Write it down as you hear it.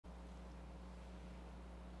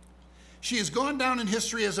She has gone down in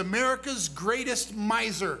history as America's greatest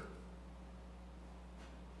miser.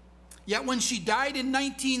 Yet when she died in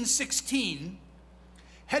 1916,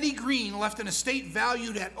 Hetty Green left an estate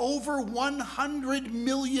valued at over $100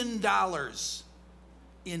 million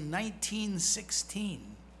in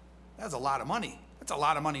 1916. That's a lot of money. That's a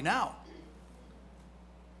lot of money now.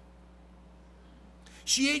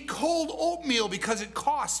 She ate cold oatmeal because it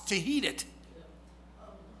cost to heat it.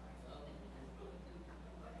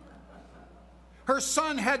 Her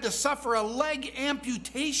son had to suffer a leg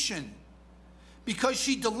amputation because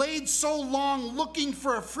she delayed so long looking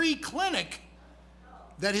for a free clinic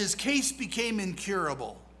that his case became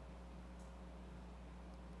incurable.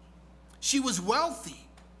 She was wealthy,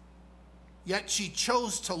 yet she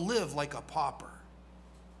chose to live like a pauper.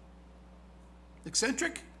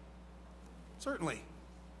 Eccentric? Certainly.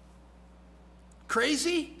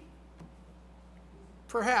 Crazy?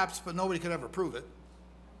 Perhaps, but nobody could ever prove it.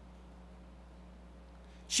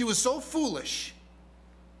 She was so foolish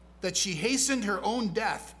that she hastened her own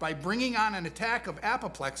death by bringing on an attack of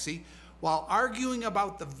apoplexy while arguing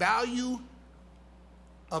about the value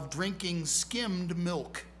of drinking skimmed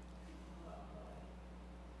milk.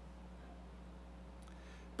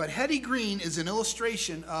 But Hetty Green is an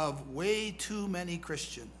illustration of way too many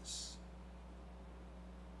Christians.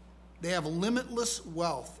 They have limitless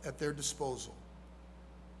wealth at their disposal,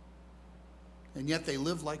 and yet they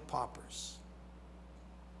live like paupers.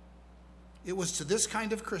 It was to this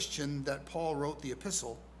kind of Christian that Paul wrote the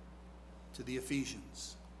epistle to the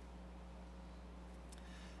Ephesians.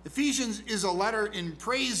 Ephesians is a letter in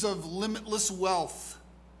praise of limitless wealth.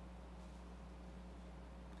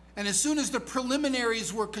 And as soon as the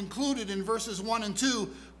preliminaries were concluded in verses 1 and 2,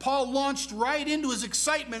 Paul launched right into his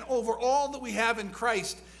excitement over all that we have in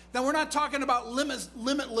Christ. Now, we're not talking about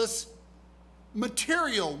limitless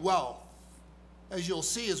material wealth, as you'll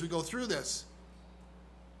see as we go through this.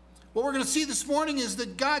 What we're going to see this morning is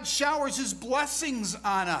that God showers his blessings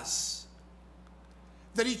on us,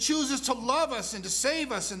 that he chooses to love us and to save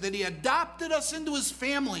us, and that he adopted us into his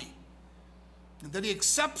family, and that he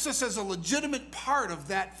accepts us as a legitimate part of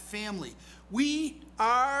that family. We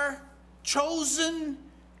are chosen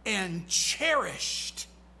and cherished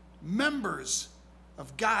members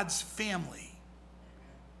of God's family.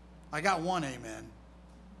 I got one amen.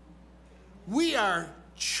 We are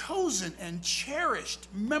chosen and cherished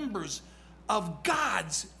members of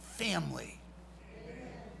God's family.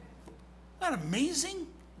 Isn't that amazing?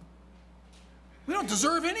 We don't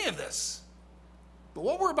deserve any of this. But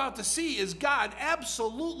what we're about to see is God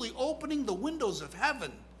absolutely opening the windows of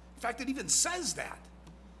heaven. In fact, it even says that.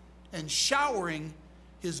 And showering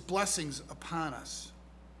his blessings upon us.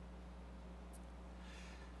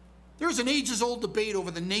 There's an ages-old debate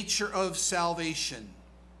over the nature of salvation.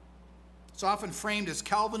 It's often framed as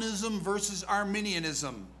Calvinism versus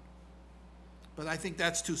Arminianism. But I think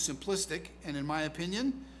that's too simplistic, and in my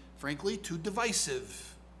opinion, frankly, too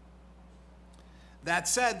divisive. That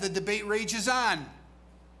said, the debate rages on.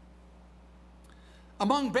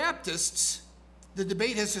 Among Baptists, the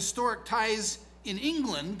debate has historic ties in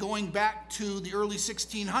England going back to the early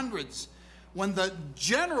 1600s, when the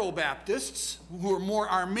general Baptists, who were more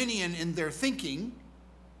Arminian in their thinking,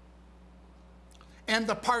 and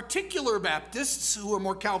the particular Baptists, who were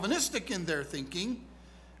more Calvinistic in their thinking,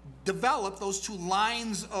 developed, those two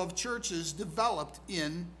lines of churches developed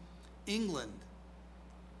in England.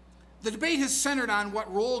 The debate has centered on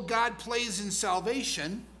what role God plays in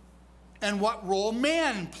salvation and what role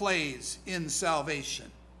man plays in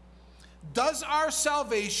salvation. Does our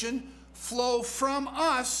salvation flow from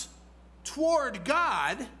us toward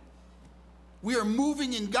God? We are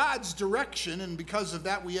moving in God's direction, and because of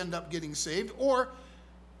that we end up getting saved. Or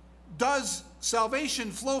does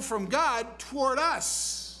salvation flow from God toward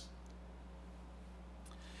us?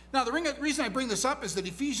 Now, the reason I bring this up is that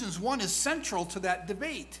Ephesians 1 is central to that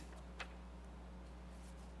debate.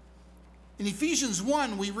 In Ephesians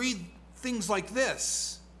 1, we read things like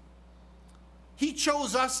this. He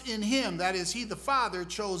chose us in him, that is, he the Father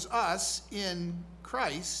chose us in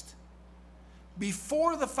Christ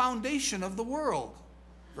before the foundation of the world.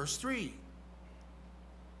 Verse 3.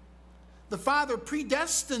 The Father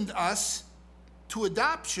predestined us to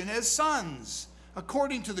adoption as sons,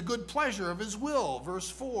 according to the good pleasure of his will. Verse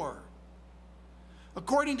 4.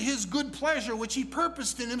 According to his good pleasure, which he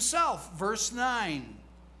purposed in himself. Verse 9.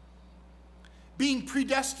 Being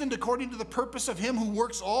predestined according to the purpose of him who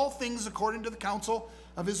works all things according to the counsel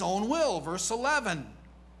of his own will. Verse 11.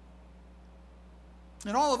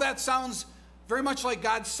 And all of that sounds very much like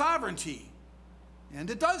God's sovereignty. And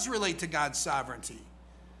it does relate to God's sovereignty.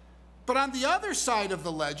 But on the other side of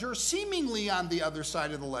the ledger, seemingly on the other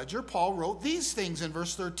side of the ledger, Paul wrote these things in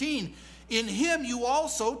verse 13. In him you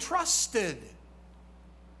also trusted,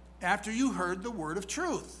 after you heard the word of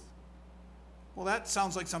truth. Well, that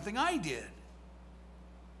sounds like something I did.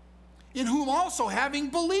 In whom also, having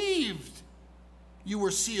believed, you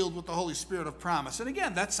were sealed with the Holy Spirit of promise. And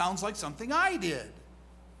again, that sounds like something I did.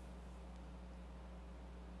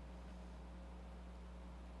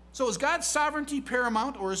 So is God's sovereignty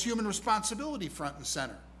paramount, or is human responsibility front and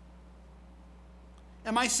center?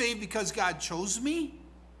 Am I saved because God chose me?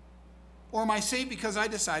 Or am I saved because I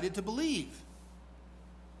decided to believe?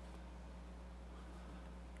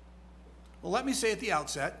 Well, let me say at the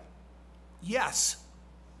outset, yes.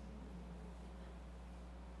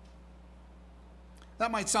 That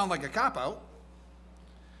might sound like a cop-out,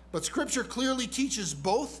 but Scripture clearly teaches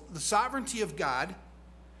both the sovereignty of God,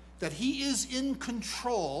 that he is in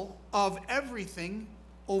control of everything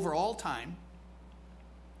over all time,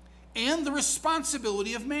 and the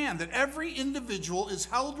responsibility of man, that every individual is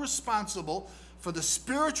held responsible for the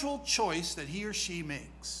spiritual choice that he or she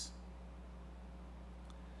makes.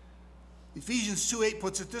 Ephesians 2:8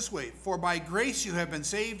 puts it this way, for by grace you have been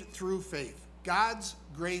saved through faith. God's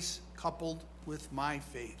grace coupled with my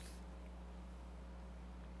faith.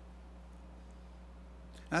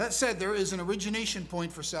 Now that said, there is an origination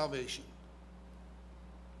point for salvation.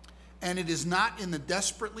 And it is not in the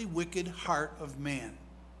desperately wicked heart of man.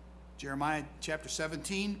 Jeremiah chapter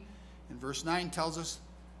 17 and verse 9 tells us,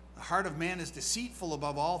 the heart of man is deceitful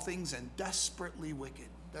above all things and desperately wicked.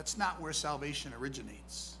 That's not where salvation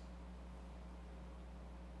originates.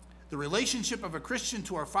 The relationship of a Christian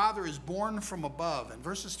to our Father is born from above. And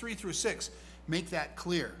verses 3 through 6 make that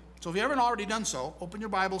clear. So if you haven't already done so, open your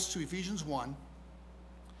Bibles to Ephesians 1.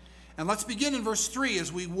 And let's begin in verse 3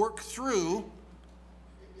 as we work through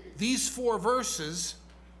these 4 verses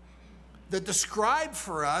that describe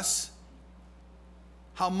for us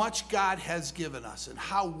how much God has given us and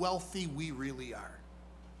how wealthy we really are.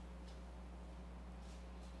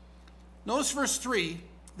 Notice verse 3,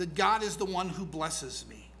 that God is the one who blesses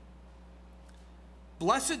me.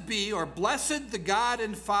 Blessed be, or blessed the God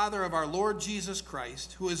and Father of our Lord Jesus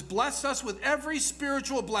Christ, who has blessed us with every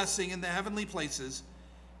spiritual blessing in the heavenly places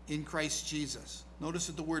in Christ Jesus. Notice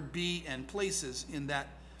that the word be and places in that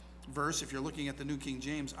verse, if you're looking at the New King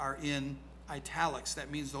James, are in italics. That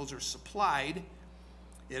means those are supplied.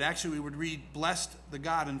 It actually would read, blessed the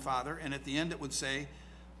God and Father, and at the end it would say,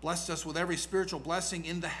 blessed us with every spiritual blessing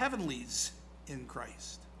in the heavenlies in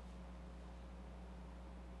Christ.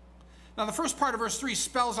 Now, the first part of verse 3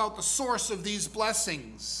 spells out the source of these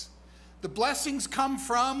blessings. The blessings come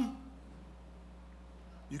from,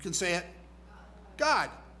 you can say it, God.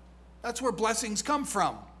 That's where blessings come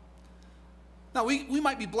from. Now, we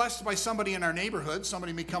might be blessed by somebody in our neighborhood.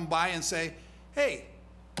 Somebody may come by and say, hey,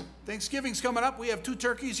 Thanksgiving's coming up. We have 2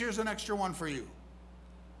 turkeys. Here's an extra one for you.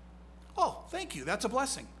 Oh, thank you. That's a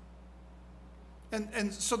blessing.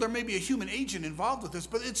 And so there may be a human agent involved with this,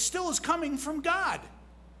 but it still is coming from God.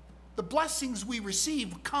 The blessings we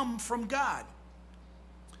receive come from God.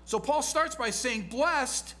 So Paul starts by saying,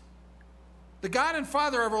 blessed, the God and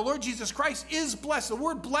Father of our Lord Jesus Christ is blessed. The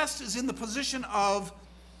word blessed is in the position of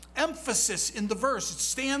emphasis in the verse. It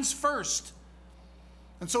stands first.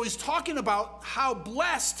 And so he's talking about how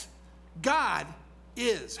blessed God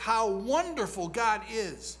is, how wonderful God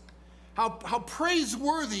is, how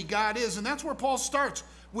praiseworthy God is. And that's where Paul starts,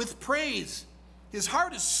 with praise. His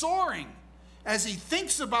heart is soaring as he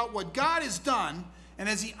thinks about what God has done and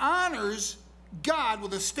as he honors God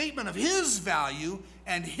with a statement of his value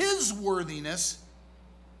and his worthiness,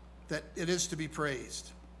 that it is to be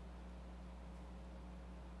praised.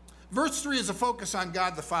 Verse 3 is a focus on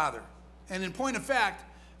God the Father. And in point of fact,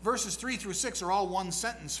 verses 3 through 6 are all one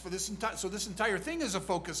sentence for this so this entire thing is a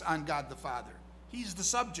focus on God the Father. He's the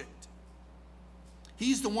subject.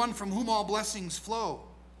 He's the one from whom all blessings flow.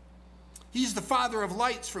 He's the Father of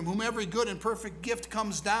lights, from whom every good and perfect gift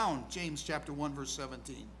comes down, James chapter 1, verse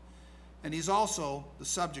 17. And he's also the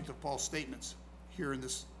subject of Paul's statements here in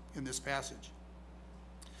this passage.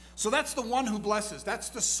 So that's the one who blesses. That's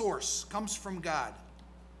the source, comes from God.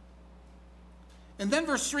 And then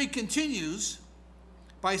verse 3 continues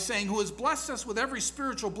by saying, who has blessed us with every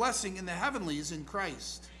spiritual blessing in the heavenlies in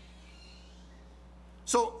Christ.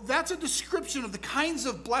 So that's a description of the kinds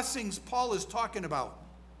of blessings Paul is talking about.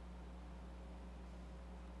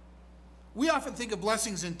 We often think of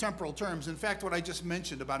blessings in temporal terms. In fact, what I just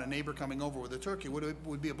mentioned about a neighbor coming over with a turkey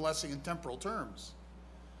would be a blessing in temporal terms.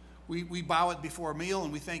 We bow it before a meal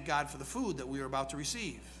and we thank God for the food that we are about to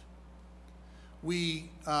receive. We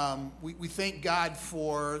thank God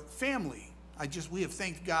for family. We have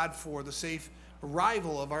thanked God for the safe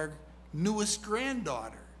arrival of our newest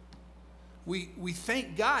granddaughter. We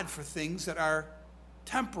thank God for things that are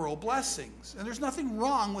temporal blessings. And there's nothing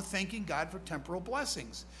wrong with thanking God for temporal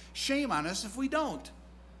blessings. Shame on us if we don't.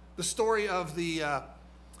 The story of the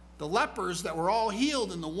lepers that were all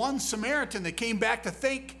healed, and the one Samaritan that came back to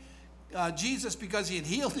thank Jesus because he had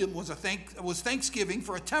healed him was thanksgiving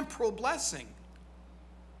for a temporal blessing.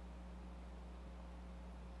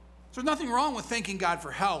 So there's nothing wrong with thanking God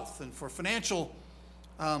for health and for financial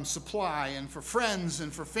supply and for friends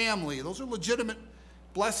and for family. Those are legitimate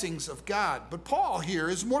blessings of God. But Paul here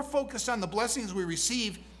is more focused on the blessings we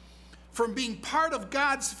receive from being part of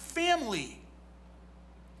God's family,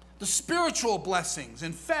 the spiritual blessings.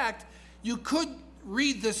 In fact, you could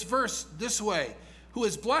read this verse this way: who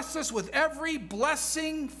has blessed us with every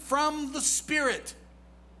blessing from the Spirit.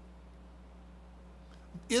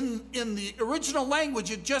 In the original language,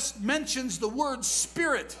 it just mentions the word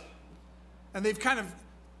Spirit. And they've kind of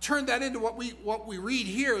turned that into what we read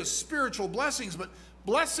here as spiritual blessings, but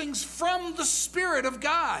blessings from the Spirit of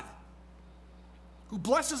God, who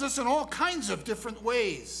blesses us in all kinds of different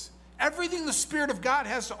ways. Everything the Spirit of God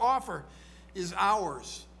has to offer is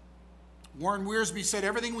ours. Warren Wiersbe said,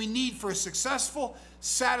 everything we need for a successful,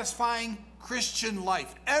 satisfying Christian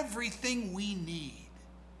life. Everything we need.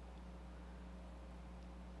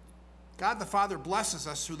 God the Father blesses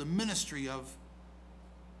us through the ministry of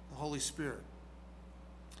the Holy Spirit.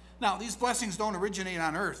 Now, these blessings don't originate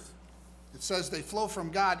on earth. It says they flow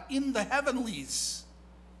from God in the heavenlies.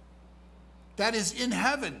 That is, in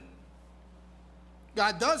heaven.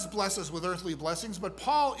 God does bless us with earthly blessings, but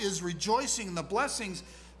Paul is rejoicing in the blessings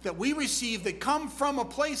that we receive that come from a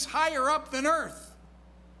place higher up than earth.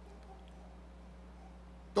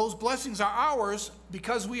 Those blessings are ours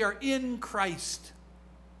because we are in Christ.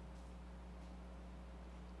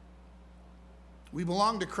 We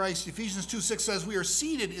belong to Christ. Ephesians 2:6 says we are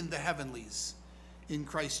seated in the heavenlies in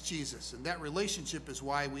Christ Jesus. And that relationship is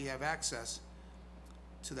why we have access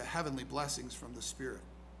to the heavenly blessings from the Spirit.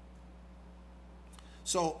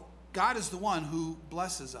 So God is the one who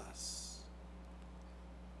blesses us.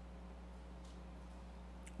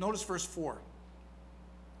 Notice verse 4.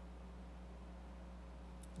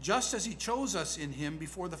 Just as he chose us in him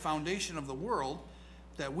before the foundation of the world,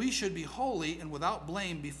 that we should be holy and without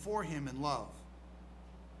blame before him in love.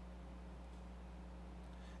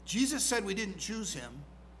 Jesus said we didn't choose him.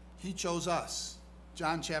 He chose us.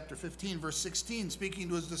 John chapter 15, verse 16, speaking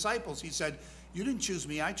to his disciples, he said, you didn't choose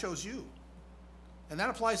me, I chose you. And that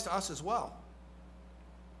applies to us as well.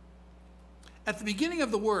 At the beginning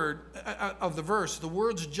of the verse, the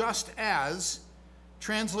words just as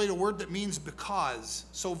translate a word that means because.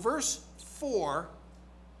 So verse 4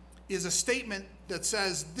 is a statement that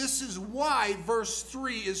says this is why verse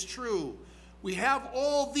 3 is true. We have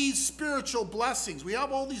all these spiritual blessings. We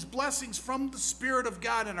have all these blessings from the Spirit of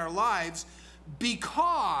God in our lives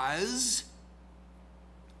because,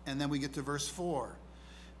 and then we get to verse 4,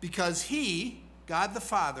 because he, God the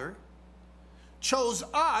Father, chose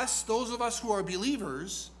us, those of us who are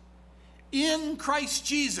believers, in Christ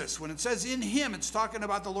Jesus. When it says in him, it's talking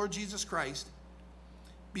about the Lord Jesus Christ,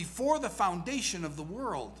 before the foundation of the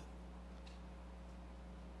world.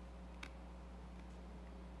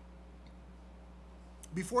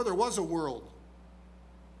 Before there was a world.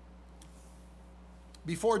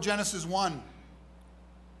 Before Genesis 1.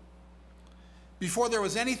 Before there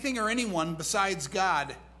was anything or anyone besides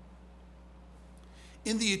God.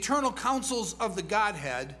 In the eternal counsels of the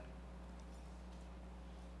Godhead,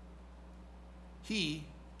 he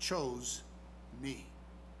chose me.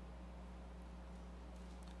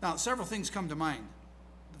 Now, several things come to mind.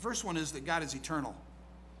 The first one is that God is eternal.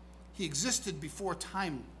 He existed before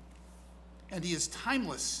time, and he is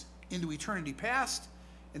timeless into eternity past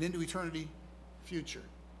and into eternity future.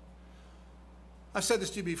 I've said this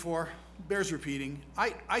to you before, bears repeating.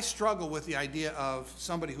 I struggle with the idea of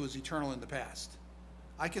somebody who is eternal in the past.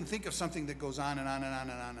 I can think of something that goes on and on and on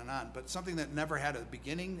and on and on, but something that never had a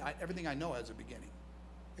beginning, everything I know has a beginning,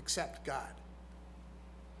 except God.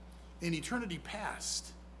 In eternity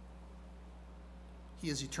past, he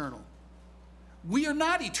is eternal. We are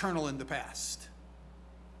not eternal in the past,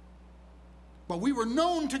 but we were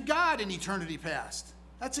known to God in eternity past.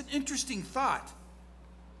 That's an interesting thought.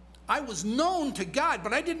 I was known to God,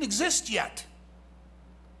 but I didn't exist yet.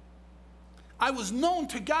 I was known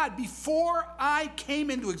to God before I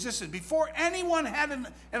came into existence, before anyone had an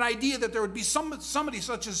idea that there would be somebody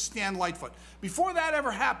such as Stan Lightfoot. Before that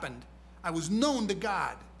ever happened, I was known to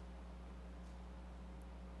God.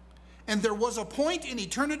 And there was a point in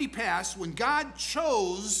eternity past when God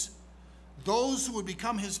chose those who would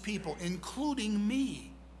become his people, including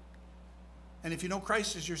me. And if you know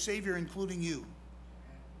Christ as your Savior, including you.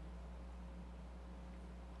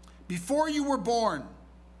 Before you were born,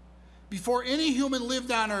 before any human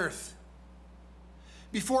lived on earth,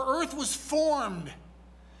 before earth was formed,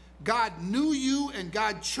 God knew you and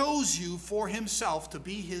God chose you for himself to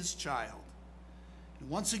be his child. And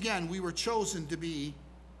once again, we were chosen to be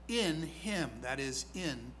in him, that is,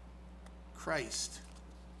 in Christ.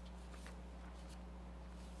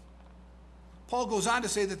 Paul goes on to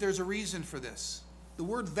say that there's a reason for this. The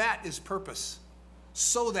word that is purpose.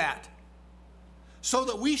 So that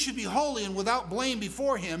we should be holy and without blame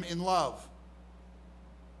before him in love.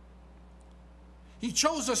 He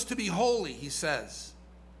chose us to be holy, he says.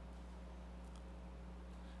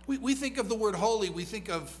 We think of the word holy, we think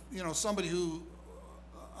of, somebody who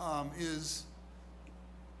is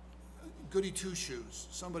goody two-shoes,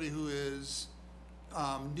 somebody who is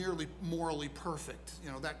nearly morally perfect.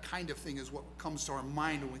 That kind of thing is what comes to our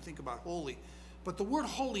mind when we think about holy. But the word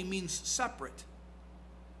holy means separate.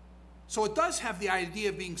 So it does have the idea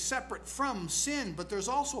of being separate from sin, but there's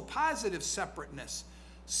also a positive separateness,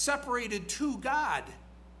 separated to God.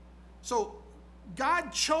 So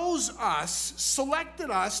God chose us, selected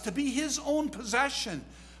us to be his own possession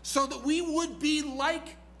so that we would be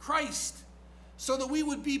like Christ, so that we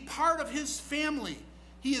would be part of his family.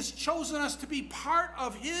 He has chosen us to be part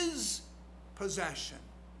of his possession.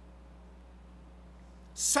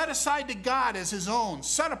 Set aside to God as his own,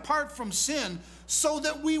 set apart from sin so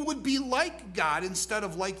that we would be like God instead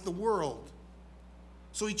of like the world.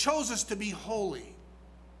 So he chose us to be holy.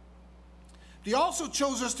 He also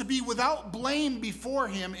chose us to be without blame before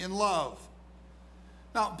him in love.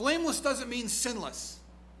 Now, blameless doesn't mean sinless.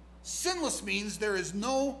 Sinless means there is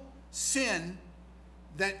no sin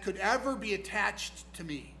that could ever be attached to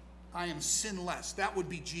me. I am sinless. That would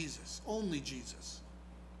be Jesus, only Jesus.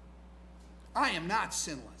 I am not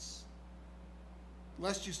sinless.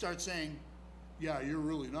 Lest you start saying, yeah, you're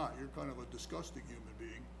really not. You're kind of a disgusting human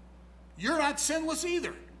being. You're not sinless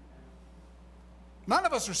either. None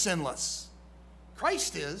of us are sinless.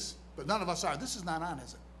 Christ is, but none of us are. This is not on,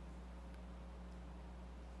 is it?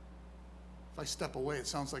 If I step away, it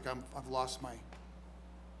sounds like I've lost my...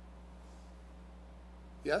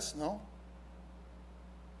 Yes? No?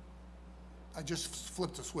 I just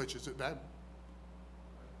flipped a switch. Is it bad?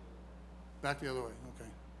 Back the other way. Okay.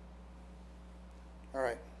 All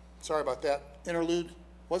right. Sorry about that. Interlude.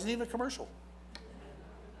 Wasn't even a commercial.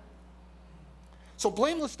 So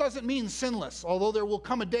blameless doesn't mean sinless, although there will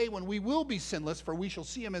come a day when we will be sinless, for we shall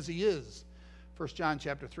see him as he is. 1 John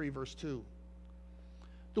chapter 3, verse 2.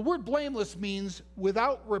 The word blameless means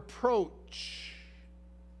without reproach,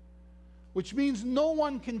 which means no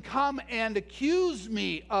one can come and accuse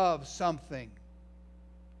me of something.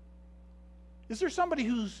 Is there somebody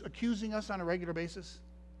who's accusing us on a regular basis?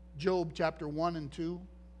 Job chapter 1 and 2.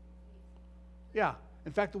 Yeah.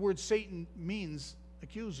 In fact, the word Satan means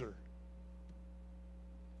accuser.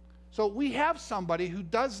 So we have somebody who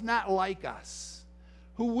does not like us,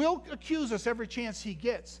 who will accuse us every chance he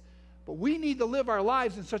gets. But we need to live our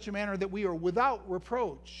lives in such a manner that we are without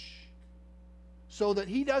reproach, so that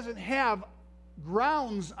he doesn't have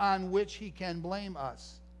grounds on which he can blame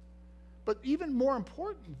us. But even more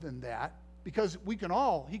important than that, because he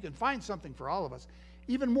can find something for all of us,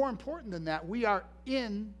 even more important than that, we are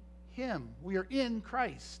in him. We are in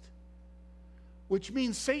Christ. Which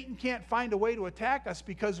means Satan can't find a way to attack us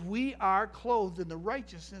because we are clothed in the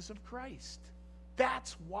righteousness of Christ.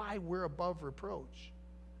 That's why we're above reproach.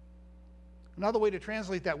 Another way to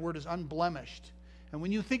translate that word is unblemished. And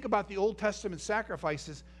when you think about the Old Testament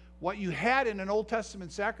sacrifices, what you had in an Old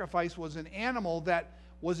Testament sacrifice was an animal that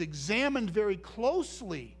was examined very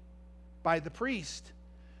closely by the priest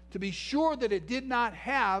to be sure that it did not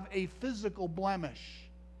have a physical blemish.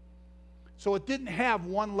 So it didn't have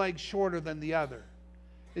one leg shorter than the other.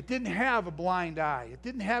 It didn't have a blind eye. It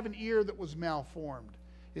didn't have an ear that was malformed.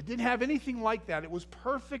 It didn't have anything like that. It was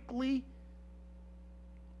perfectly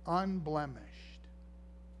unblemished.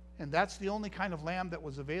 And that's the only kind of lamb that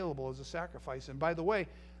was available as a sacrifice. And by the way,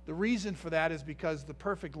 the reason for that is because the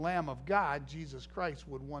perfect Lamb of God, Jesus Christ,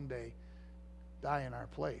 would one day die in our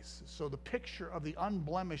place. So the picture of the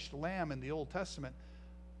unblemished lamb in the Old Testament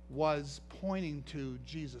was pointing to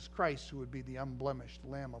Jesus Christ, who would be the unblemished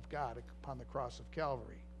Lamb of God upon the cross of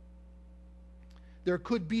Calvary. There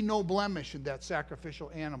could be no blemish in that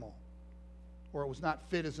sacrificial animal, or it was not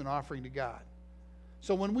fit as an offering to God.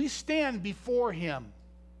 So when we stand before him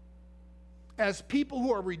as people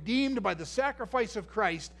who are redeemed by the sacrifice of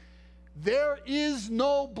Christ, there is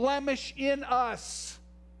no blemish in us.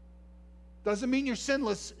 Doesn't mean you're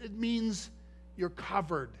sinless. It means you're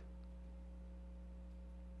covered.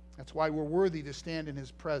 That's why we're worthy to stand in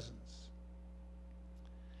his presence.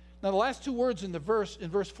 Now, the last two words in verse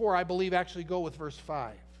 4, I believe, actually go with verse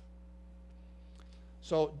 5.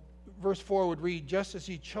 So, verse 4 would read, just as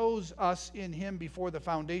he chose us in him before the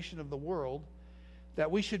foundation of the world, that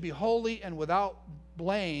we should be holy and without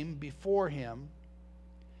blame before him,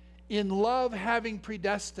 in love having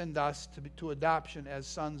predestined us to adoption as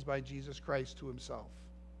sons by Jesus Christ to himself.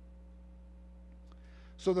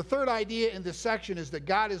 So the third idea in this section is that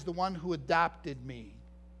God is the one who adopted me.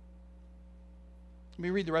 Let me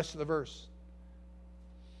read the rest of the verse.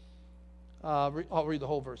 I'll read the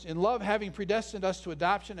whole verse. In love, having predestined us to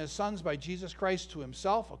adoption as sons by Jesus Christ to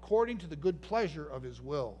himself, according to the good pleasure of his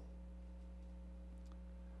will.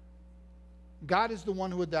 God is the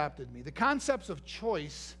one who adopted me. The concepts of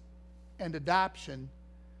choice and adoption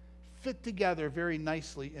fit together very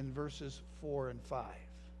nicely in verses 4 and 5.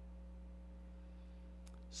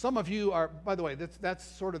 Some of you are, by the way, that's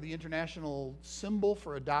sort of the international symbol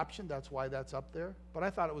for adoption. That's why that's up there. But I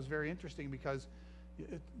thought it was very interesting because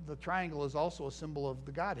the triangle is also a symbol of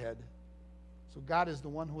the Godhead. So God is the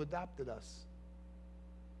one who adopted us.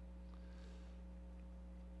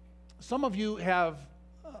 Some of you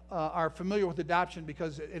are familiar with adoption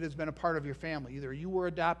because it has been a part of your family. Either you were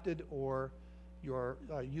adopted or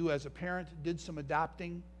you as a parent did some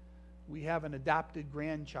adopting. We have an adopted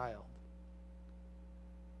grandchild.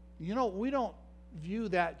 You know, we don't view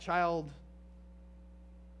that child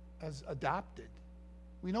as adopted.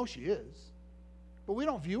 We know she is, but we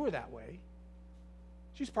don't view her that way.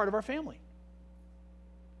 She's part of our family.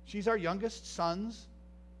 She's our youngest son's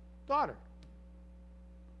daughter.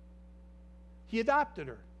 He adopted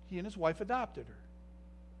her. He and his wife adopted her.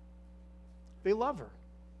 They love her.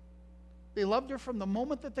 They loved her from the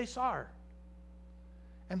moment that they saw her.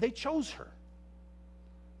 And they chose her.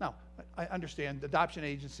 Now, I understand the adoption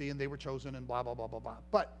agency and they were chosen and blah, blah, blah, blah, blah.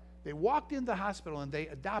 But they walked into the hospital and they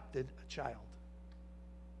adopted a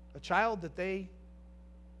child that they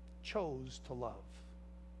chose to love.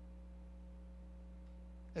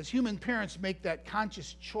 As human parents make that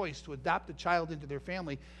conscious choice to adopt a child into their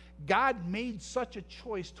family, God made such a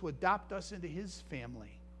choice to adopt us into his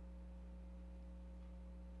family.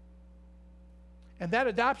 And that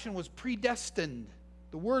adoption was predestined.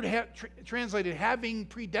 The word translated having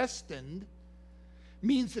predestined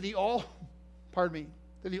means that he already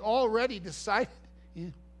decided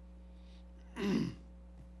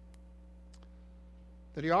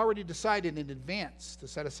that he already decided in advance to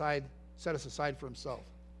set us aside for himself.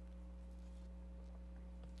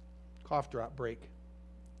 Cough drop break.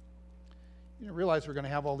 You didn't realize we're going to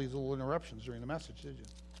have all these little interruptions during the message, did you?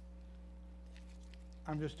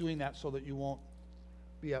 I'm just doing that so that you won't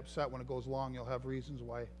be upset when it goes long. You'll have reasons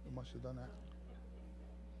why we must have done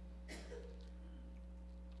that.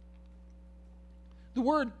 The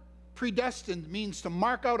word predestined means to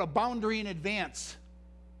mark out a boundary in advance.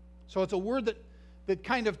 So it's a word that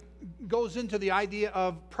kind of goes into the idea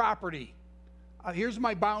of property. Here's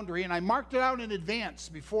my boundary, and I marked it out in advance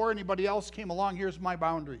before anybody else came along. Here's my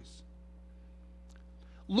boundaries.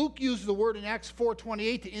 Luke used the word in Acts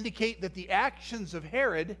 4:28 to indicate that the actions of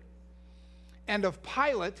Herod and of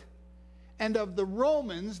Pilate and of the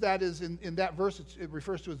Romans, that is in that verse it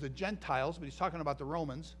refers to as the Gentiles, but he's talking about the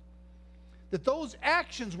Romans, that those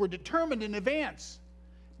actions were determined in advance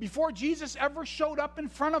before Jesus ever showed up in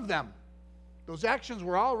front of them. Those actions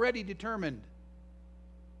were already determined.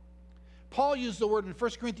 Paul used the word in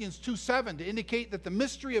 1 Corinthians 2:7 to indicate that the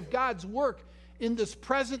mystery of God's work in this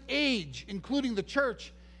present age, including the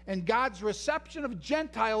church, and God's reception of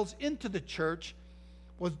Gentiles into the church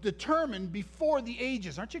was determined before the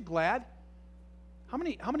ages. Aren't you glad? How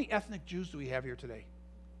many ethnic Jews do we have here today?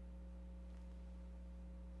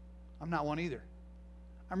 I'm not one either.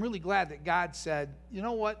 I'm really glad that God said, you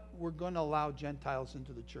know what? We're going to allow Gentiles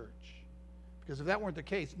into the church. Because if that weren't the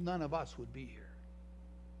case, none of us would be here.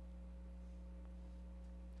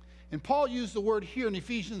 And Paul used the word here in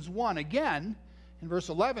Ephesians 1 again in verse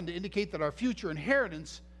 11 to indicate that our future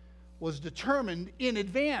inheritance was determined in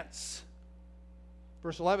advance.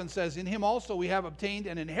 Verse 11 says, in him also we have obtained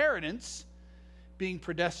an inheritance, being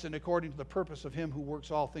predestined according to the purpose of him who works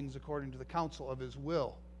all things according to the counsel of his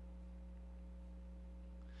will.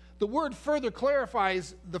 The word further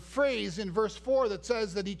clarifies the phrase in verse 4 that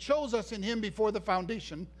says that he chose us in him before the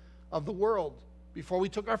foundation of the world, before we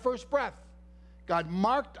took our first breath. God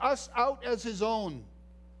marked us out as his own.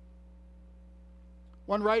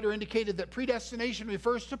 One writer indicated that predestination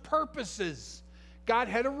refers to purposes. God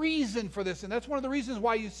had a reason for this, and that's one of the reasons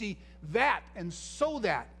why you see that and so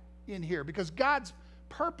that in here, because God's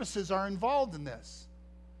purposes are involved in this.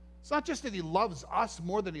 It's not just that he loves us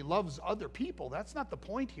more than he loves other people. That's not the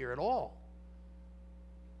point here at all.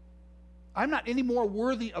 I'm not any more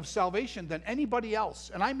worthy of salvation than anybody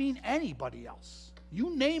else, and I mean anybody else.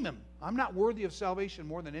 You name him. I'm not worthy of salvation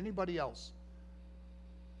more than anybody else.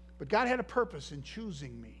 But God had a purpose in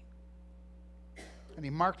choosing me, and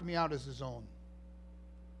he marked me out as his own.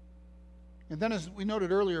 And then, as we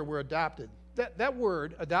noted earlier, we're adopted. That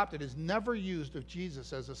word, adopted, is never used of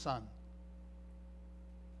Jesus as a son.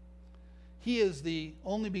 He is the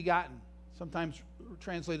only begotten, sometimes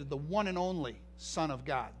translated the one and only Son of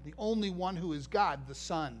God, the only one who is God, the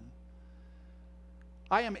Son.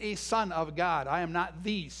 I am a son of God. I am not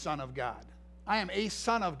the Son of God. I am a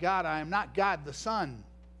son of God. I am not God the Son.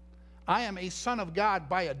 I am a son of God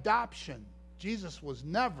by adoption. Jesus was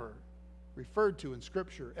never referred to in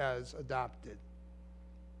Scripture as adopted.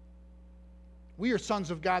 We are sons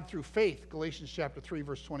of God through faith, Galatians chapter 3,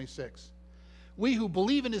 verse 26. We who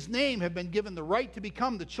believe in his name have been given the right to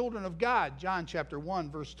become the children of God, John chapter 1,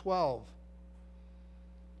 verse 12.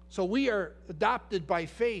 So we are adopted by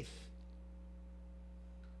faith.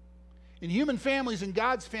 In human families and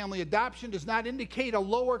God's family, adoption does not indicate a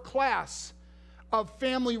lower class of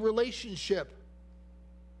family relationship.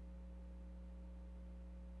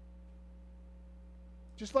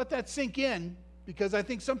 Just let that sink in, because I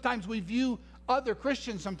think sometimes we view other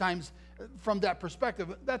Christians sometimes from that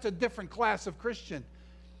perspective. That's a different class of Christian.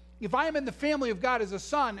 If I am in the family of God as a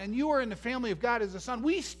son, and you are in the family of God as a son,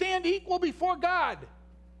 we stand equal before God.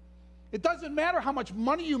 It doesn't matter how much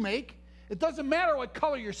money you make. It doesn't matter what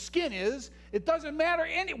color your skin is. It doesn't matter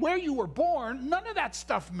where you were born. None of that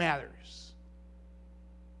stuff matters.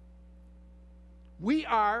 We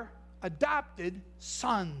are adopted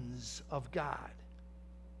sons of God.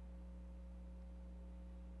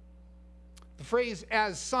 The phrase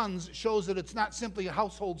 "as sons" shows that it's not simply a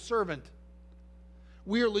household servant.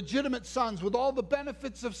 We are legitimate sons with all the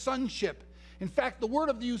benefits of sonship. In fact, the word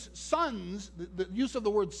of the use sons, the use of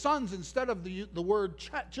the word sons instead of the word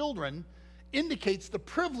children, indicates the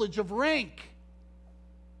privilege of rank.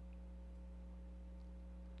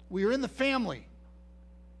 We are in the family,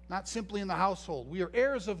 not simply in the household. We are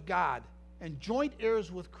heirs of God and joint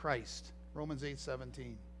heirs with Christ, Romans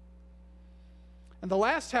 8:17. And the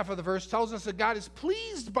last half of the verse tells us that God is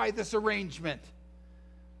pleased by this arrangement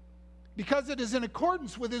because it is in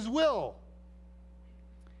accordance with his will.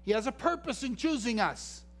 He has a purpose in choosing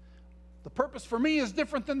us. The purpose for me is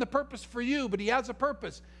different than the purpose for you, but he has a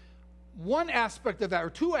purpose. One aspect of that,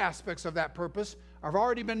 or two aspects of that purpose, have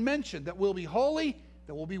already been mentioned: that we'll be holy,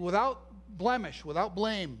 that we'll be without blemish, without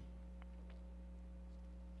blame.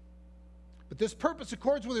 But this purpose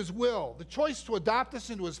accords with his will. The choice to adopt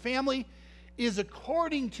us into his family is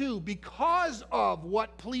according to, because of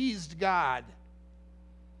what pleased God.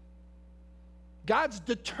 God's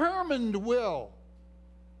determined will,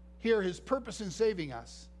 here his purpose in saving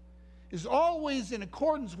us, is always in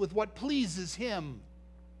accordance with what pleases him.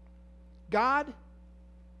 God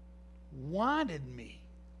wanted me.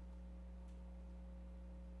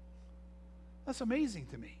 That's amazing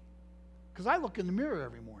to me, because I look in the mirror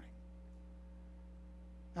every morning.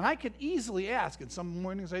 And I could easily ask, and some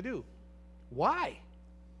mornings I do, why?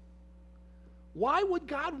 Why would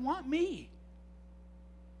God want me?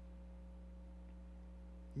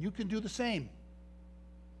 You can do the same.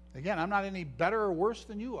 Again, I'm not any better or worse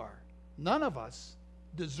than you are. None of us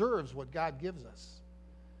deserves what God gives us.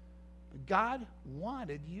 But God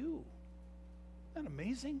wanted you. Isn't that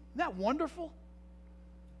amazing? Isn't that wonderful?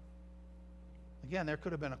 Again, there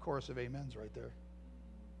could have been a chorus of amens right there.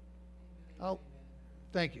 Oh,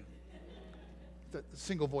 thank you. The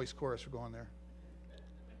single voice chorus for going there.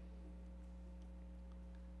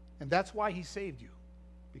 And that's why he saved you,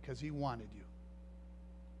 because he wanted you.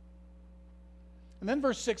 And then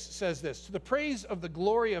verse 6 says this: to the praise of the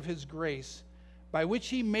glory of his grace, by which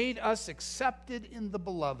he made us accepted in the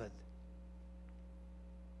beloved.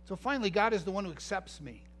 So finally, God is the one who accepts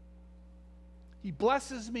me. He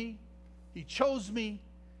blesses me. He chose me.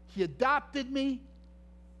 He adopted me.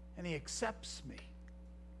 And he accepts me.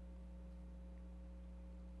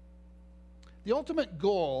 The ultimate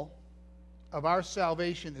goal of our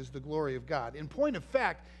salvation is the glory of God. In point of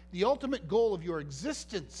fact, the ultimate goal of your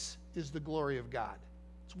existence is the glory of God.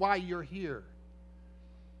 It's why you're here.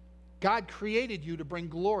 God created you to bring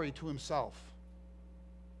glory to himself.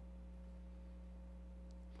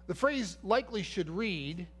 The phrase likely should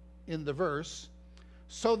read in the verse,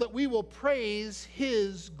 so that we will praise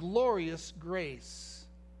his glorious grace.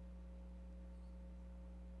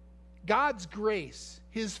 God's grace,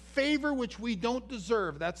 his favor which we don't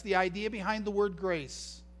deserve, that's the idea behind the word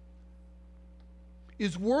grace,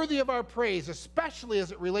 is worthy of our praise, especially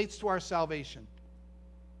as it relates to our salvation.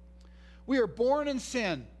 We are born in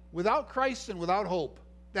sin, without Christ and without hope.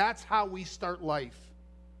 That's how we start life.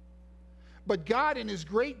 But God, in his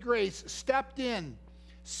great grace, stepped in,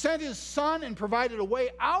 sent his Son, and provided a way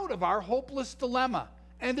out of our hopeless dilemma.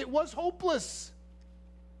 And it was hopeless.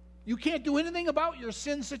 You can't do anything about your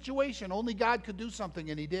sin situation. Only God could do something,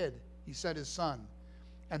 and he did. He sent his Son.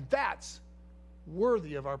 And that's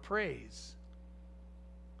worthy of our praise.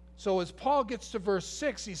 So as Paul gets to verse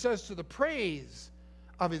 6, he says, to the praise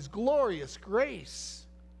of his glorious grace.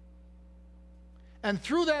 And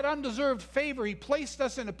through that undeserved favor, he placed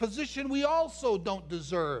us in a position we also don't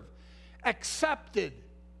deserve. Accepted.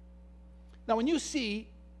 Now, when you see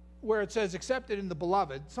where it says accepted in the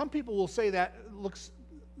beloved, some people will say that looks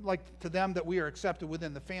like to them that we are accepted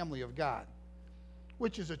within the family of God,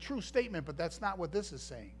 which is a true statement, but that's not what this is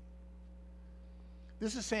saying.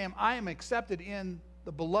 This is saying, I am accepted in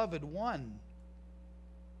the beloved one.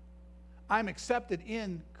 I'm accepted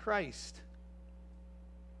in Christ.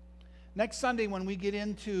 Next Sunday, when we get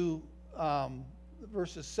into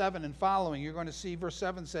verses 7 and following, you're going to see verse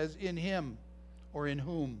 7 says, in him, or in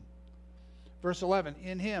whom. Verse 11,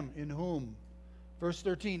 in him, in whom. Verse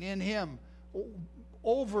 13, in him.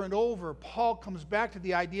 Over and over, Paul comes back to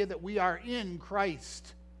the idea that we are in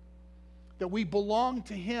Christ, that we belong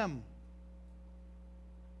to him.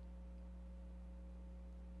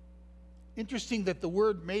 Interesting that the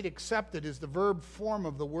word made accepted is the verb form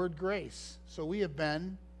of the word grace. So we have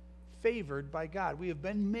been favored by God. We have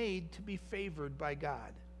been made to be favored by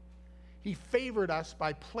God. He favored us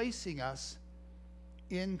by placing us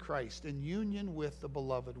in Christ, in union with the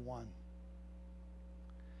beloved one.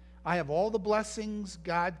 I have all the blessings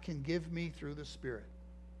God can give me through the Spirit.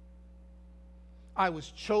 I was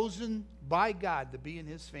chosen by God to be in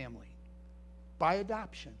his family, by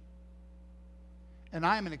adoption. And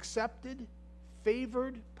I am an accepted,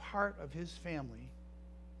 favored part of his family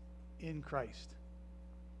in Christ.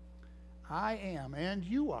 I am, and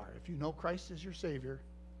you are, if you know Christ as your Savior,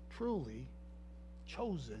 truly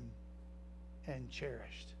chosen and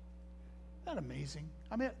cherished. Isn't that amazing?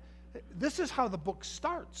 I mean, this is how the book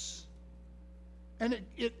starts. And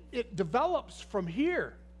it develops from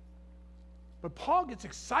here. But Paul gets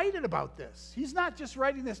excited about this. He's not just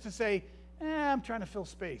writing this to say, I'm trying to fill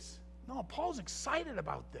space. No, Paul's excited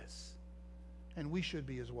about this. And we should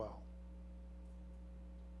be as well.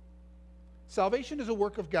 Salvation is a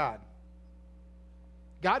work of God.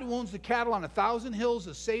 God who owns the cattle on 1,000 hills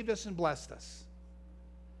has saved us and blessed us.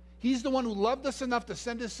 He's the one who loved us enough to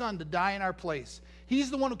send his Son to die in our place.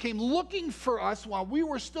 He's the one who came looking for us while we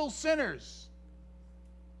were still sinners.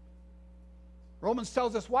 Romans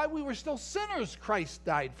tells us while we were still sinners, Christ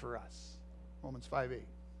died for us. Romans 5:8.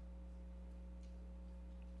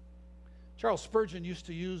 Charles Spurgeon used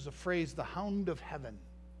to use the phrase, the hound of heaven.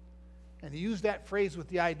 And he used that phrase with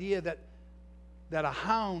the idea that a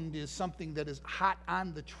hound is something that is hot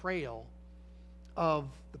on the trail of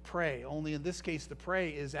the prey. Only in this case, the prey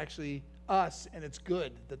is actually us, and it's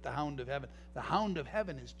good that the hound of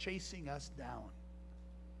heaven is chasing us down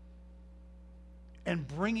and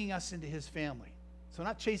bringing us into his family. So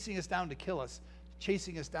not chasing us down to kill us,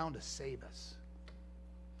 chasing us down to save us.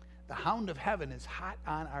 The hound of heaven is hot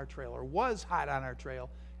on our trail, or was hot on our trail,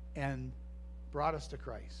 and brought us to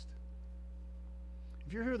Christ.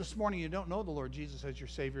 If you're here this morning and you don't know the Lord Jesus as your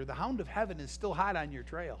Savior, the hound of heaven is still hot on your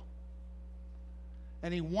trail.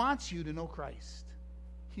 And he wants you to know Christ.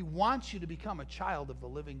 He wants you to become a child of the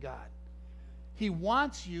living God. He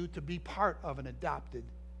wants you to be part of an adopted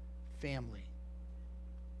family.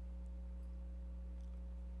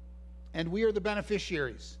 And we are the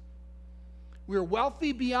beneficiaries. We are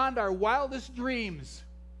wealthy beyond our wildest dreams.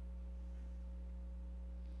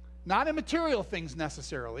 Not in material things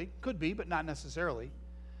necessarily. Could be, but not necessarily.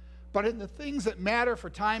 But in the things that matter for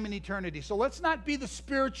time and eternity. So let's not be the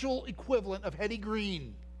spiritual equivalent of Hetty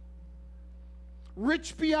Green.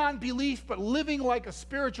 Rich beyond belief, but living like a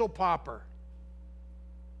spiritual pauper.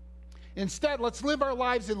 Instead, let's live our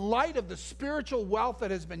lives in light of the spiritual wealth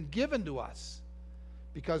that has been given to us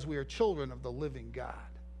because we are children of the living God.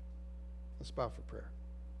 Let's bow for prayer.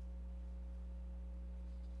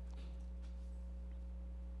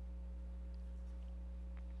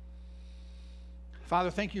 Father,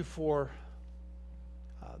 thank you for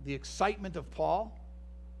the excitement of Paul.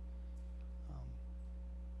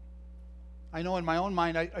 I know in my own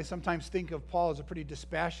mind, I sometimes think of Paul as a pretty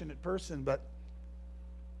dispassionate person, but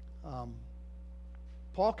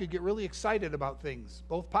Paul could get really excited about things,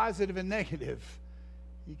 both positive and negative.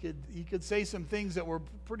 He could say some things that were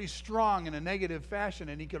pretty strong in a negative fashion,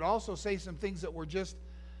 and he could also say some things that were just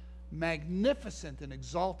magnificent and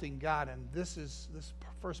exalting God. And this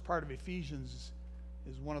first part of Ephesians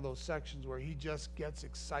is one of those sections where he just gets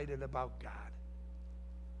excited about God.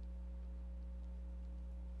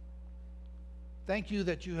 Thank you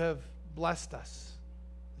that you have blessed us,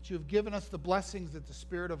 that you have given us the blessings that the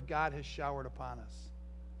Spirit of God has showered upon us.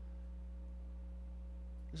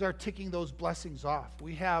 As our ticking those blessings off,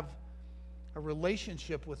 we have a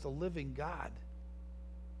relationship with the living God.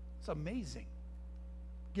 It's amazing,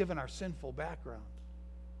 given our sinful background.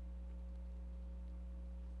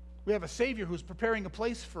 We have a Savior who's preparing a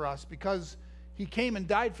place for us because he came and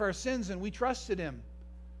died for our sins and we trusted him.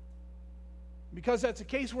 Because that's the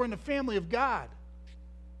case, we're in the family of God.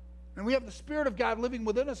 And we have the Spirit of God living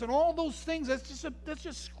within us. And all those things, that's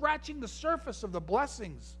just scratching the surface of the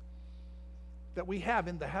blessings that we have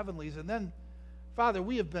in the heavenlies. And then, Father,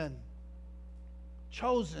 we have been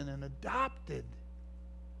chosen and adopted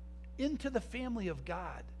into the family of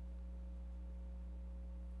God.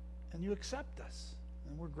 And you accept us.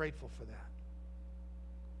 And we're grateful for that.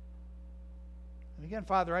 And again,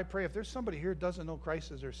 Father, I pray if there's somebody here who doesn't know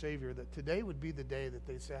Christ as their Savior, that today would be the day that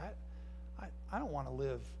they say, I don't want to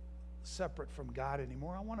live separate from God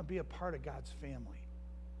anymore. I want to be a part of God's family.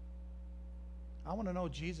 I want to know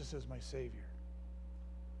Jesus as my Savior.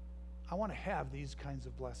 I want to have these kinds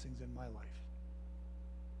of blessings in my life.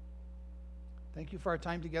 Thank you for our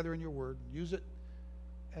time together in your word. Use it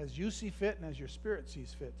as you see fit and as your Spirit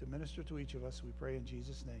sees fit to minister to each of us. We pray in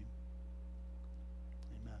Jesus' name.